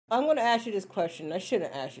I'm going to ask you this question. I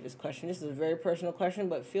shouldn't ask you this question. This is a very personal question,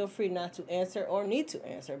 but feel free not to answer or need to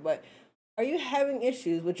answer. But are you having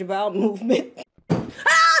issues with your bowel movement?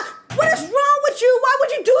 Ah! What is wrong with you? Why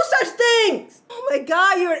would you do such things? Oh my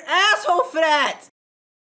God, you're an asshole for that.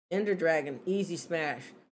 Ender Dragon, easy smash.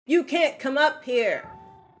 You can't come up here.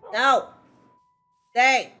 No.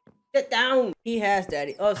 Stay. Sit down. He has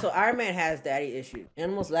daddy. Oh, so Iron Man has daddy issues.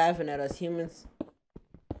 Animals laughing at us. Humans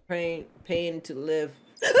paying to live.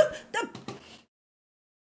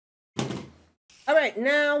 All right,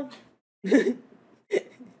 now.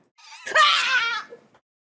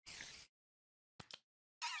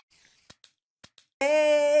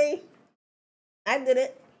 Hey, I did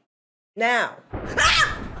it. Now.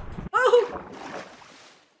 Oh,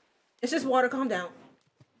 it's just water. Calm down.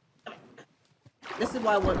 This is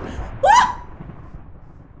why I want.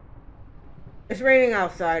 It's raining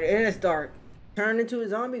outside and it's dark. Turn into a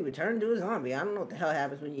zombie, return to a zombie. I don't know what the hell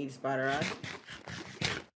happens when you eat a spider eye.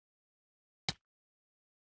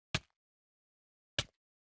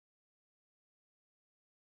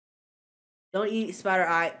 Don't eat spider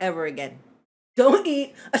eye ever again. Don't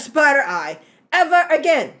eat a spider eye ever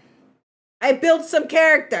again. I built some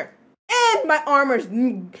character. And my armor's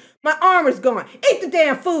gone. Eat the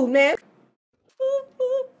damn food, man.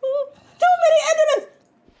 Too many Endermans.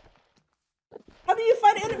 How do you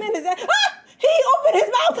fight Enderman? Is that he opened his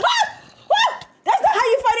mouth? That's not how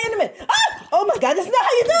you fight Enderman. Oh my God, that's not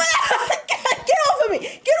how you do it. Get off of me.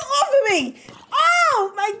 Get off of me.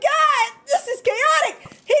 Oh my God, this is chaotic.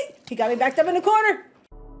 He got me backed up in the corner.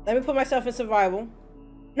 Let me put myself in survival.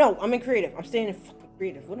 No, I'm in creative. I'm staying in fucking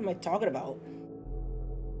creative. What am I talking about?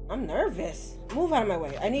 I'm nervous. Move out of my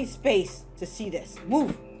way. I need space to see this.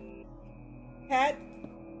 Move. Cat,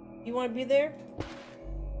 you want to be there?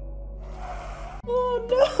 Oh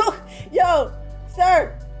no! Yo,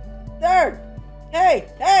 sir! Hey!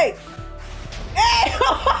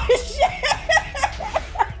 Oh shit!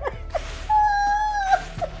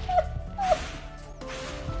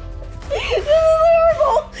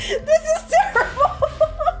 This is terrible!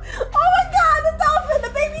 Oh my God, the dolphin, the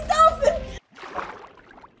baby dolphin!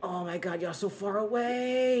 Oh my God, y'all so far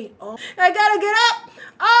away. Oh, I gotta get up!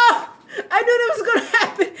 Oh! I knew that was gonna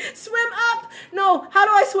happen! Swim up! No, how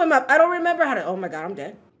do I swim up? I don't remember how to. Oh my God, I'm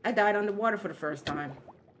dead. I died underwater for the first time.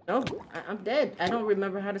 No, I'm dead. I don't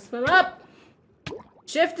remember how to swim up.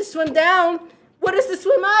 Shift to swim down. What is to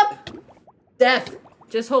swim up? Death.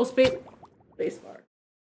 Just hold space bar.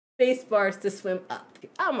 Space bars to swim up.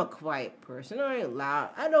 I'm a quiet person. I ain't loud.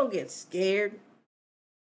 I don't get scared.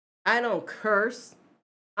 I don't curse.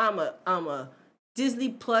 I'm a Disney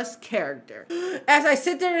Plus character. As I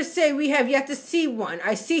sit there and say, we have yet to see one.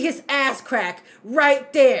 I see his ass crack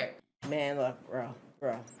right there. Man, look, bro,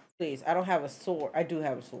 please. I don't have a sword. I do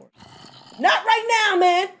have a sword. Not right now,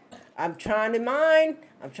 man. I'm trying to mind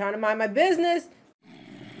my business.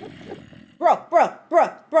 Bro.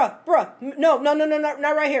 No,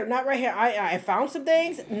 not right here. Not right here. I found some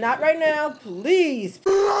things. Not right now, please. For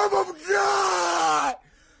the love of God!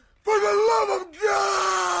 For the love of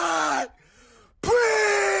God!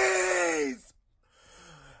 Please!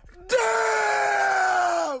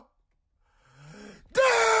 Damn!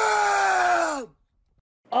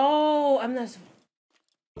 Oh, I'm not.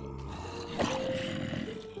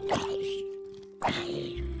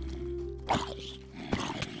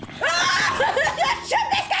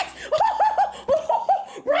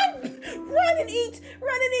 Run and eat!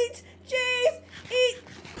 Jeez, eat!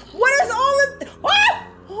 What is all of?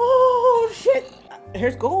 Oh shit!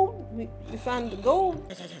 Here's gold. We found the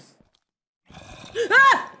gold.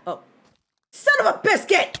 Ah! Oh, son of a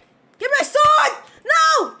biscuit! Give me my sword!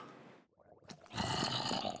 No!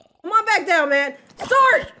 Come on back down, man.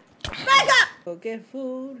 Sword! Back up! Go get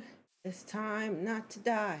food. It's time not to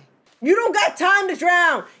die. You don't got time to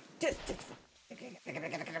drown.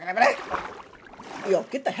 Yo,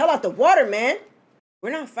 get the hell out the water, man.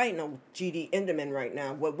 We're not fighting no GD Enderman right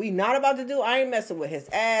now. What we not about to do, I ain't messing with his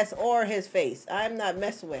ass or his face. I'm not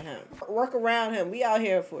messing with him. Work around him. We out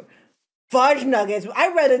here for fudge nuggets.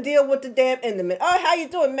 I'd rather deal with the damn Enderman. Oh, how you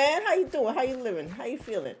doing, man? How you doing? How you living? How you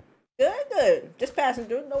feeling? Good. Just passing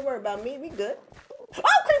through. Don't worry about me. We good.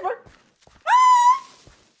 Oh, creeper.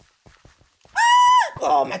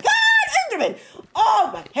 Oh my God, Enderman! Oh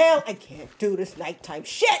my hell, I can't do this nighttime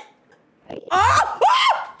shit. Oh!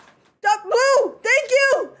 Duck Blue, thank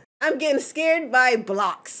you! I'm getting scared by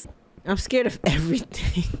blocks. I'm scared of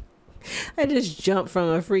everything. I just jumped from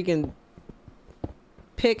a freaking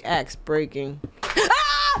pickaxe breaking.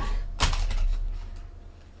 Ah!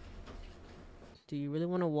 Do you really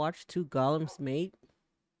want to watch two golems mate?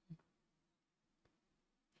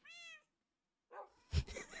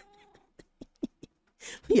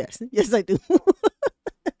 Yes, yes, I do.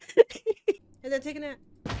 Is that taking that?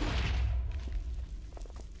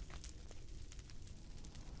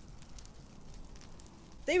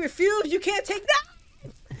 They refuse. You can't take that.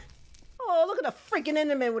 Oh, look at the freaking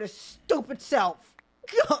Enderman with his stupid self.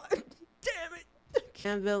 God damn it.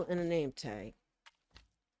 Anvil and a name tag.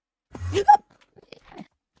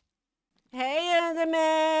 Hey,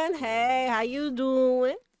 Enderman. Hey, how you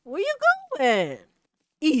doing? Where you going?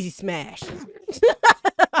 Easy smash.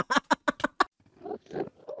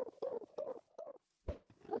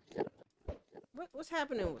 What's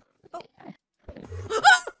happening? Oh.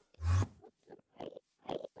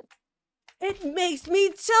 It makes me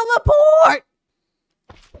teleport.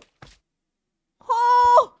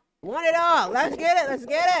 Oh, want it all. Let's get it. Let's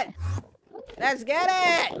get it. Let's get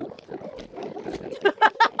it.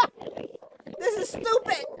 This is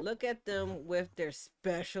stupid. Look at them with their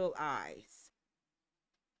special eyes.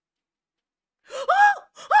 Oh,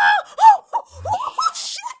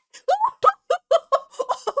 shit.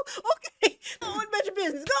 Okay. Go about your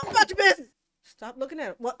business. Go about your business. Stop looking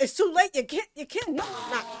at it. Well, it's too late. You can't. No,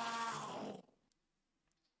 not.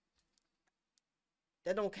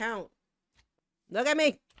 That don't count. Look at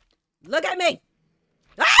me. Look at me.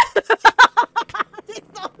 There's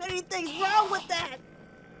so many things wrong with that.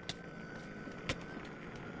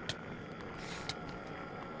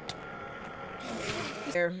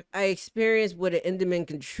 I experienced what an Enderman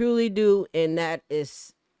can truly do, and that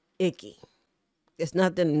is icky. There's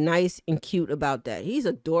nothing nice and cute about that. He's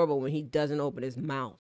adorable when he doesn't open his mouth.